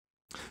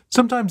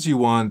Sometimes you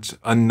want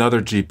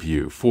another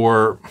GPU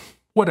for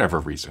whatever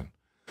reason.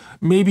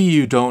 Maybe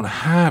you don't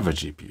have a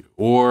GPU,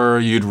 or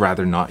you'd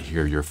rather not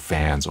hear your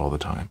fans all the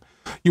time.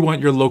 You want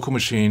your local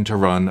machine to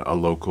run a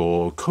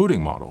local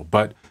coding model,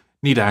 but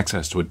need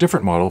access to a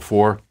different model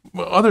for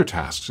other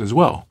tasks as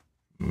well.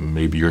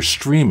 Maybe you're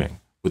streaming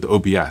with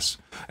OBS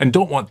and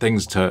don't want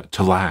things to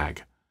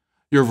lag.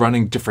 You're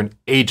running different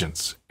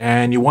agents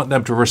and you want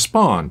them to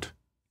respond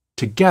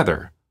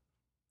together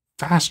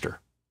faster.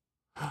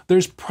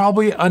 There's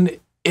probably an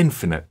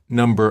infinite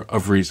number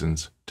of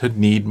reasons to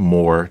need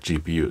more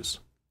GPUs.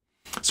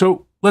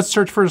 So let's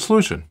search for a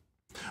solution.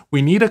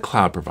 We need a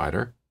cloud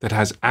provider that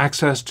has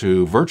access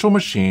to virtual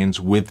machines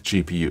with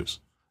GPUs,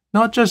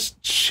 not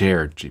just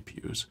shared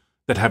GPUs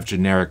that have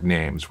generic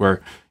names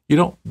where you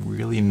don't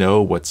really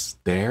know what's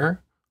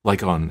there,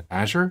 like on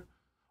Azure,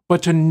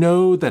 but to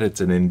know that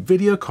it's an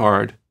NVIDIA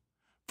card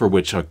for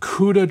which a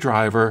CUDA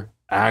driver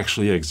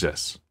actually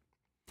exists.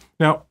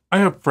 Now, I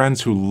have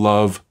friends who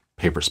love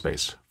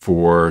Paperspace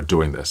for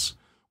doing this,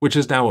 which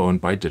is now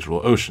owned by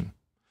DigitalOcean.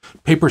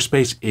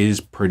 Paperspace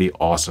is pretty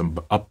awesome,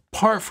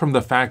 apart from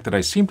the fact that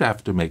I seem to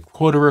have to make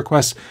quota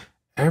requests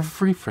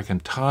every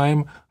freaking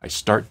time I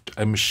start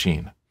a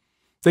machine.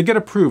 They get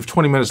approved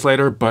 20 minutes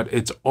later, but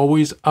it's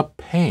always a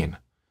pain.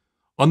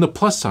 On the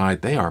plus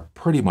side, they are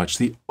pretty much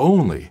the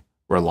only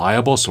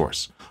reliable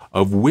source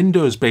of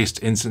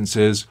Windows-based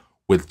instances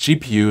with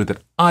GPU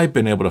that I've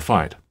been able to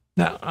find.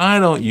 Now, I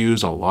don't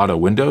use a lot of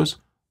Windows,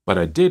 but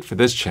I did for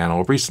this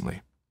channel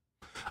recently.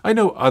 I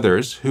know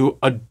others who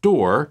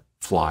adore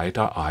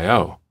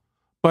Fly.io,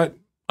 but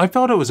I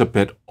felt it was a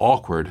bit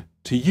awkward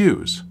to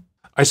use.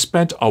 I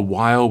spent a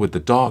while with the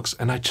docs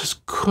and I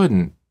just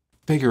couldn't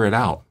figure it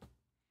out.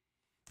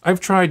 I've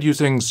tried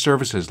using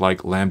services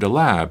like Lambda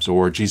Labs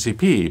or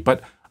GCP,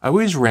 but I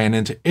always ran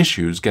into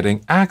issues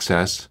getting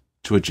access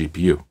to a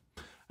GPU.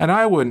 And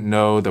I wouldn't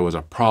know there was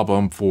a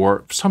problem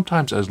for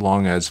sometimes as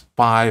long as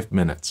 5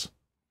 minutes.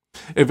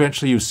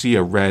 Eventually you see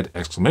a red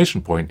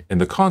exclamation point in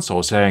the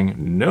console saying,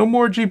 "No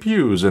more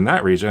GPUs in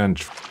that region.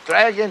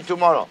 Try again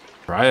tomorrow."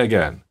 Try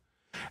again.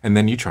 And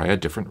then you try a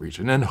different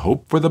region and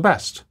hope for the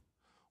best.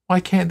 Why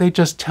can't they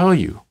just tell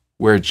you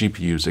where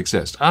GPUs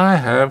exist? I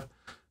have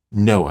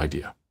no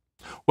idea.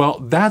 Well,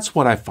 that's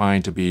what I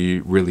find to be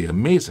really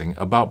amazing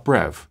about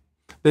Brev.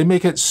 They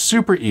make it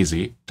super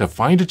easy to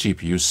find a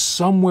GPU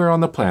somewhere on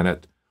the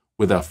planet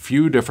with a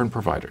few different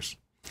providers.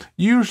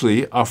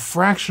 Usually, a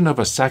fraction of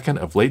a second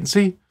of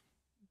latency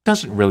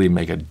doesn't really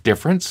make a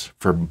difference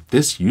for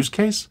this use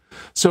case.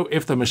 So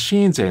if the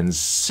machine's in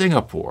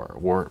Singapore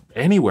or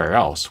anywhere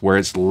else where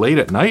it's late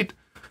at night,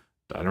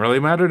 doesn't really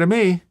matter to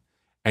me.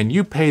 And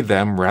you pay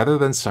them rather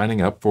than signing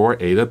up for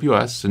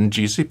AWS and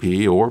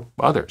GCP or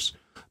others.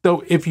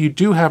 Though if you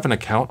do have an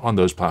account on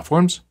those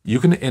platforms, you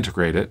can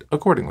integrate it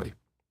accordingly.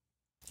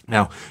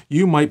 Now,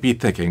 you might be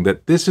thinking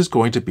that this is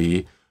going to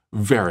be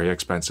very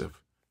expensive.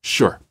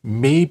 Sure,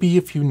 maybe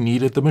if you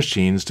needed the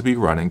machines to be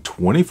running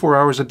 24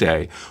 hours a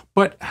day,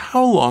 but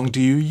how long do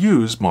you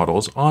use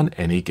models on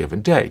any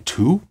given day?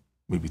 2,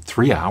 maybe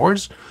 3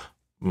 hours?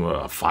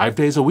 5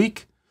 days a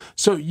week?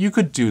 So you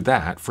could do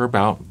that for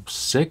about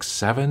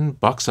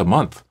 $6-7 a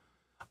month.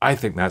 I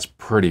think that's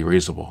pretty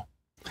reasonable.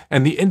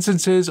 And the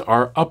instances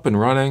are up and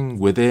running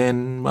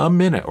within a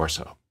minute or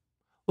so.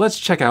 Let's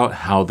check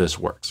out how this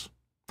works.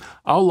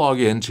 I'll log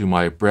into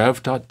my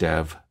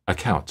Brev.dev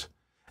account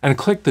and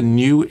click the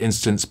New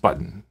Instance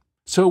button.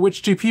 So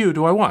which GPU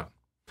do I want?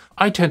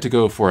 I tend to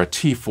go for a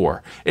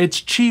T4.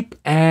 It's cheap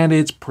and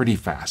it's pretty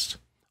fast.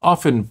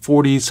 Often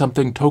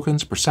 40-something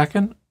tokens per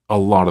second, a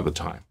lot of the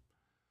time.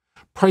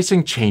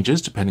 Pricing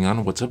changes depending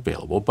on what's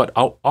available, but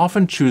I'll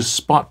often choose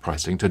spot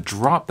pricing to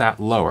drop that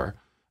lower.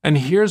 And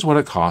here's what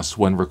it costs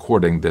when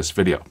recording this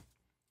video.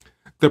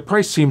 The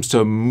price seems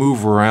to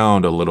move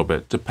around a little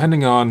bit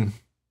depending on,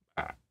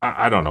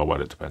 I don't know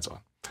what it depends on.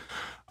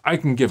 I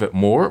can give it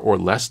more or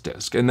less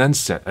disk and then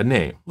set a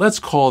name. Let's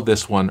call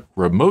this one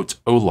Remote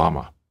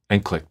Ollama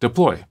and click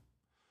Deploy.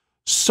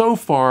 So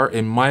far,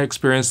 in my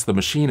experience, the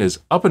machine is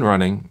up and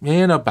running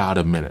in about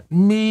a minute,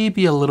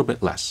 maybe a little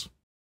bit less.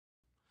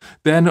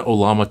 Then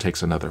Ollama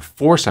takes another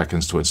 4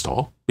 seconds to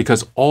install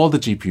because all the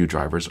GPU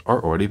drivers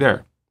are already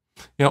there.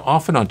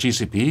 Often on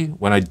GCP,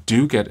 when I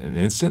do get an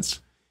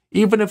instance,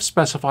 even if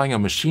specifying a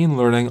machine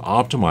learning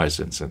optimized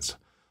instance,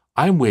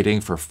 I'm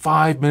waiting for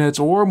 5 minutes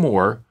or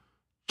more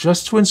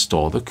just to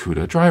install the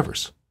CUDA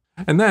drivers.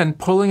 And then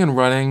pulling and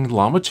running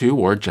Llama 2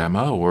 or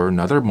Gemma or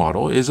another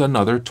model is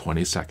another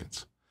 20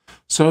 seconds.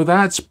 So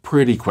that's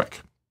pretty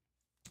quick.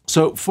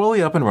 So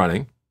fully up and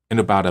running in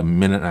about a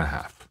minute and a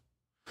half.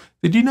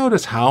 Did you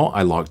notice how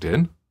I logged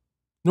in?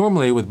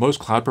 Normally with most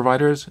cloud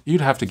providers, you'd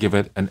have to give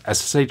it an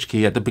SSH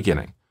key at the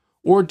beginning,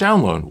 or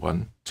download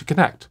one to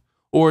connect,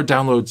 or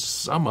download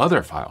some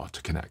other file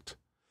to connect.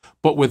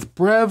 But with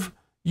Brev,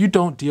 you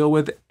don't deal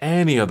with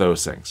any of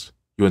those things.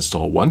 You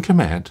install one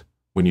command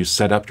when you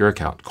set up your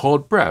account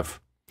called Brev.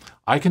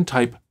 I can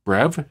type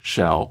brev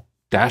shell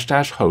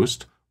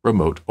 --host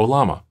remote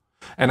Ollama,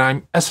 and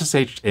I'm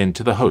SSH'd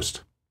into the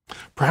host.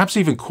 Perhaps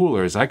even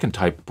cooler is I can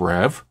type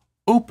brev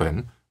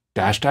open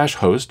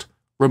 /host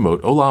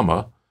remote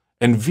Ollama,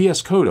 and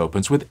VS Code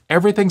opens with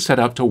everything set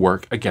up to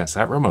work against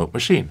that remote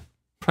machine.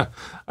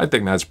 I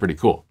think that's pretty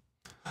cool.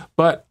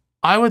 But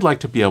I would like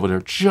to be able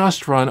to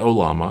just run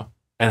Ollama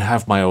and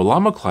have my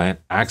Ollama client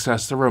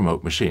access the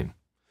remote machine.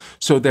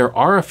 So there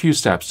are a few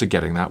steps to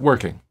getting that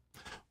working.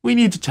 We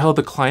need to tell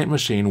the client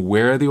machine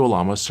where the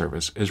Ollama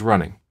service is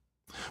running.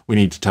 We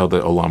need to tell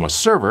the Ollama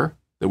server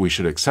that we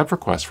should accept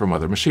requests from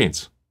other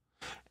machines.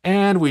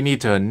 And we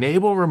need to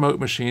enable remote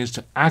machines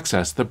to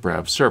access the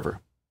Brev server.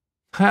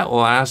 That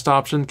last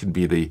option can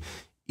be the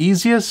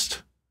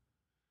easiest,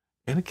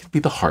 and it can be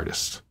the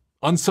hardest.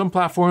 On some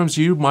platforms,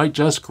 you might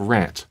just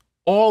grant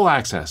all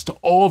access to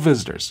all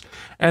visitors,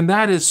 and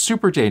that is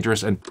super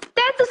dangerous and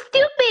that's so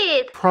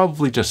stupid!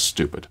 Probably just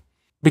stupid.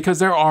 Because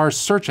there are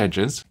search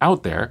engines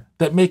out there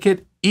that make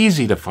it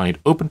easy to find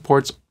open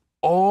ports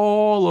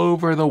all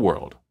over the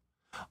world.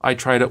 I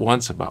tried it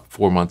once about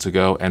 4 months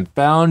ago and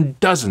found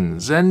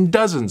dozens and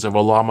dozens of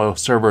Ollama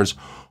servers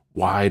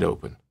wide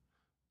open.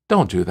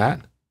 Don't do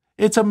that.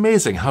 It's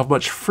amazing how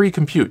much free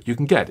compute you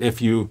can get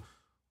if you,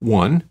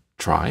 1,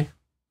 try,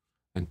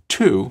 and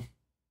 2,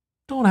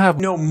 don't have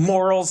no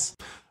morals.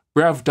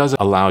 Brev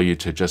doesn't allow you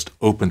to just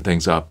open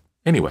things up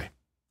anyway.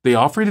 They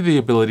offer you the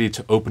ability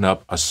to open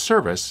up a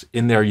service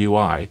in their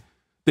UI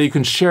that you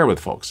can share with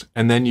folks,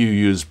 and then you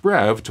use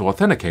Brev to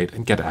authenticate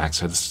and get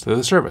access to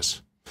the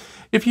service.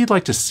 If you'd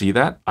like to see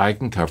that, I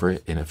can cover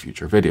it in a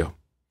future video.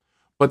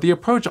 But the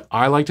approach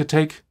I like to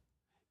take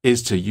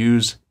is to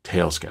use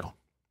Tailscale.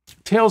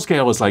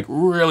 Tailscale is like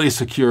really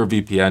secure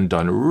VPN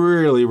done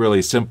really,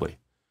 really simply.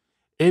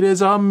 It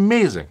is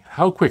amazing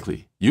how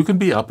quickly you can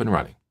be up and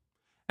running.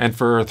 And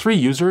for 3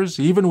 users,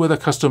 even with a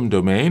custom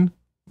domain,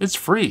 it's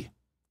free.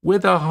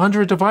 With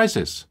 100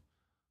 devices.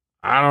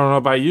 I don't know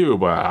about you,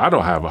 but I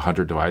don't have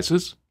 100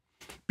 devices.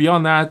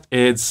 Beyond that,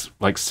 it's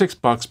like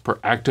 $6 per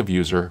active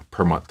user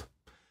per month.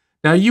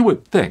 Now you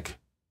would think,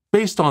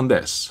 based on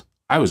this,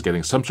 I was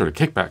getting some sort of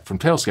kickback from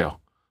Tailscale,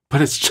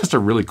 but it's just a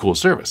really cool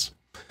service.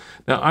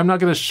 Now I'm not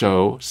going to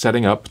show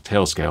setting up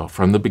Tailscale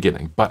from the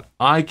beginning, but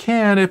I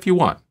can if you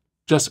want.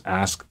 Just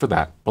ask for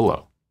that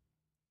below.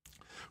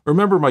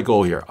 Remember my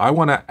goal here. I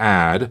want to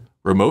add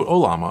remote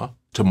Ollama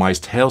to my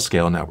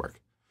Tailscale network.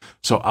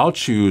 So I'll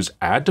choose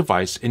Add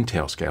Device in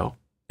Tailscale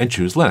and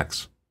choose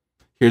Linux.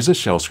 Here's a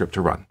shell script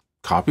to run.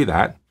 Copy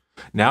that.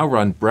 Now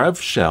run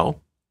brev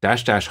shell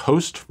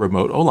 --host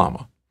remote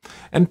Ollama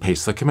and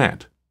paste the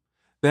command.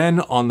 Then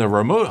on the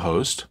remote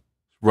host,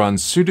 run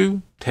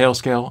sudo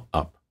tailscale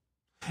up.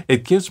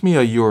 It gives me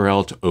a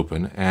URL to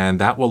open, and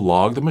that will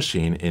log the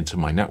machine into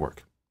my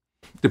network.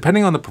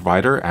 Depending on the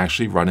provider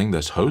actually running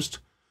this host,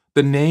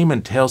 the name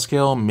and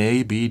Tailscale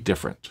may be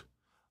different.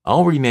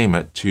 I'll rename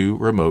it to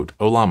remote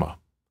Ollama.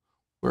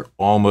 We're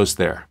almost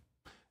there.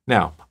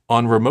 Now,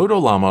 on remote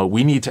Ollama,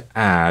 we need to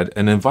add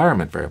an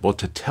environment variable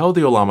to tell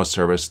the Ollama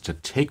service to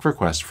take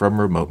requests from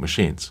remote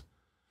machines.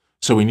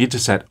 So we need to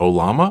set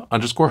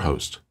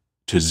Ollama_host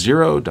to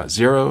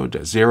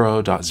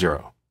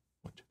 0.0.0.0.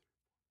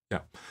 Yeah.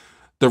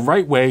 The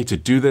right way to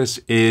do this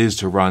is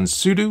to run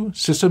sudo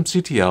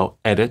systemctl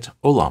edit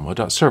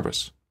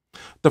ollama.service.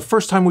 The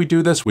first time we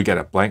do this, we get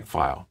a blank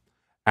file.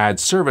 Add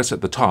service at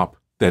the top,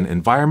 then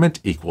environment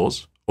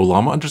equals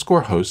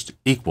Ollama_host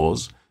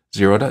equals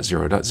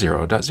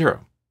 0.0.0.0.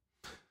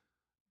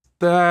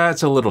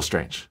 That's a little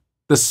strange.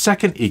 The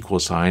second equal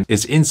sign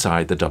is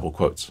inside the double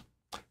quotes.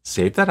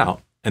 Save that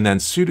out, and then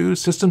sudo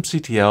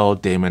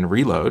systemctl daemon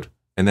reload,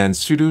 and then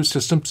sudo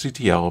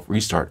systemctl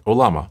restart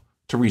Ollama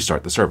to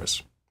restart the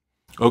service.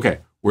 Okay,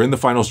 we're in the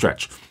final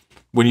stretch.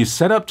 When you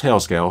set up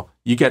Tailscale,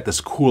 you get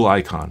this cool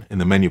icon in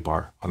the menu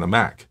bar on the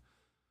Mac.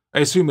 I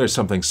assume there's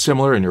something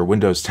similar in your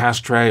Windows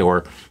task tray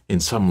or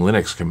in some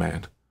Linux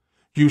command.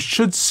 You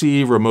should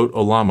see remote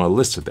Ollama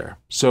listed there.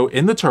 So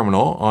in the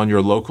terminal on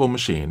your local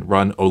machine,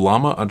 run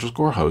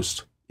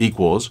Ollama_host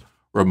equals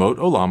remote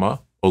Ollama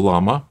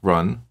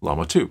run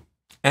llama2.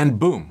 And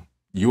boom,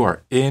 you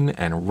are in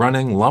and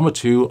running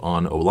llama2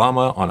 on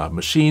Ollama on a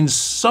machine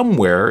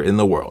somewhere in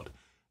the world.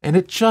 And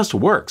it just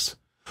works.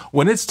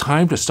 When it's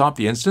time to stop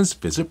the instance,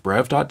 visit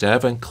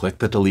Brev.dev and click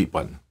the delete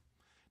button.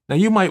 Now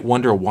you might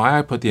wonder why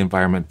I put the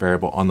environment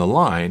variable on the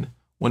line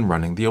when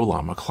running the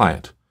Ollama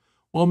client.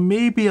 Well,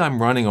 maybe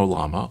I'm running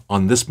Ollama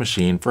on this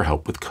machine for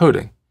help with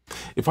coding.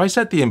 If I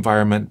set the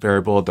environment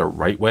variable the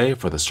right way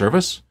for the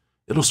service,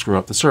 it'll screw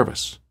up the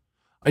service.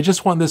 I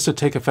just want this to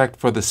take effect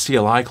for the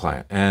CLI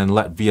client and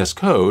let VS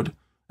Code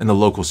and the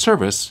local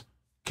service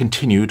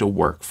continue to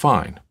work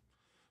fine.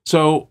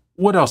 So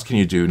what else can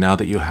you do now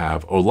that you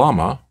have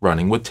Ollama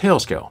running with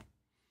Tailscale?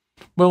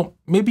 Well,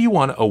 maybe you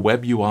want a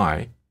web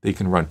UI that you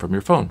can run from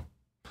your phone.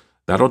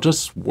 That'll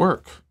just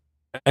work.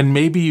 And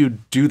maybe you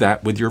do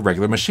that with your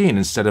regular machine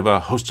instead of a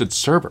hosted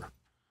server.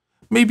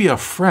 Maybe a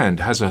friend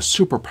has a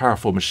super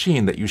powerful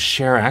machine that you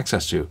share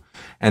access to,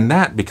 and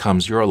that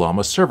becomes your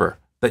Ollama server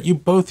that you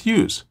both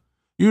use.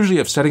 Usually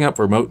if setting up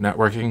remote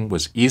networking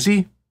was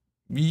easy,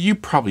 you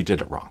probably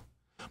did it wrong.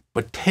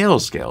 But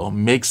Tailscale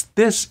makes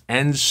this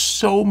and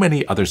so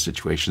many other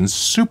situations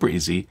super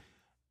easy,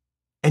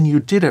 and you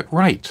did it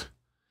right.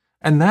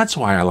 And that's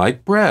why I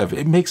like Brev.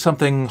 It makes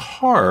something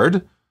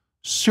hard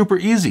super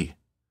easy.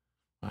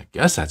 I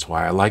guess that's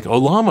why I like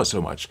Ollama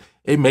so much.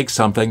 It makes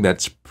something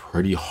that's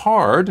pretty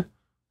hard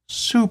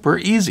super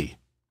easy.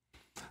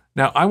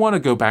 Now, I want to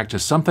go back to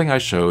something I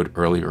showed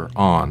earlier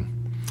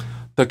on.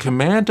 The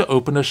command to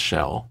open a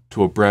shell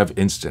to a Brev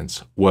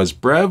instance was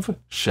brev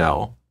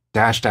shell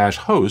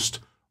 --host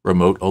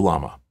remote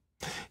Ollama.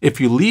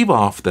 If you leave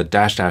off the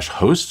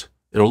 --host,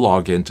 it'll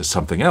log into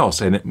something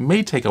else, and it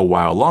may take a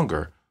while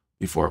longer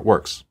before it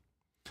works.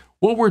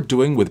 What we're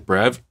doing with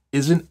Brev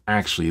isn't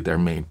actually their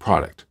main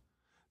product.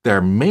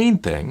 Their main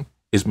thing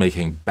is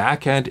making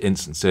back-end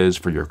instances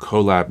for your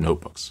Colab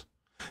notebooks.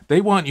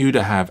 They want you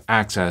to have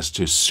access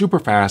to super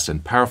fast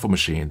and powerful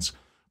machines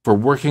for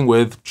working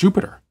with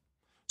Jupyter.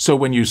 So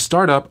when you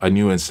start up a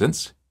new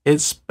instance, it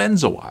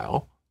spends a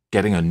while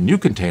getting a new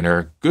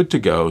container good to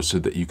go so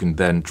that you can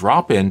then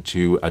drop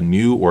into a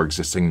new or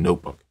existing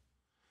notebook.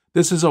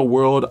 This is a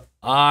world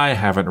I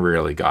haven't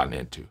really gotten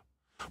into,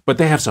 but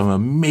they have some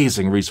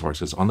amazing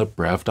resources on the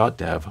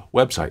Brev.dev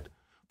website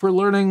for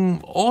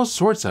learning all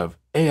sorts of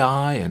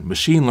AI and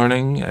machine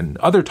learning and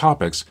other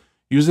topics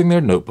using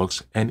their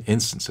notebooks and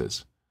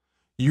instances.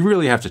 You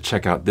really have to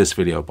check out this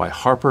video by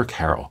Harper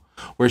Carroll,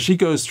 where she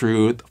goes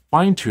through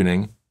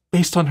fine-tuning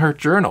based on her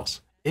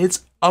journals.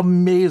 It's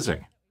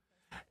amazing.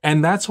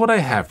 And that's what I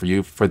have for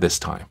you for this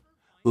time.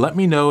 Let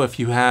me know if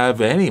you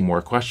have any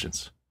more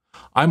questions.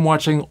 I'm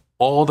watching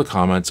all the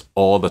comments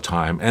all the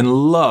time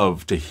and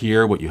love to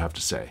hear what you have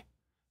to say.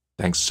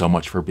 Thanks so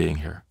much for being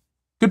here.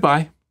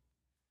 Goodbye.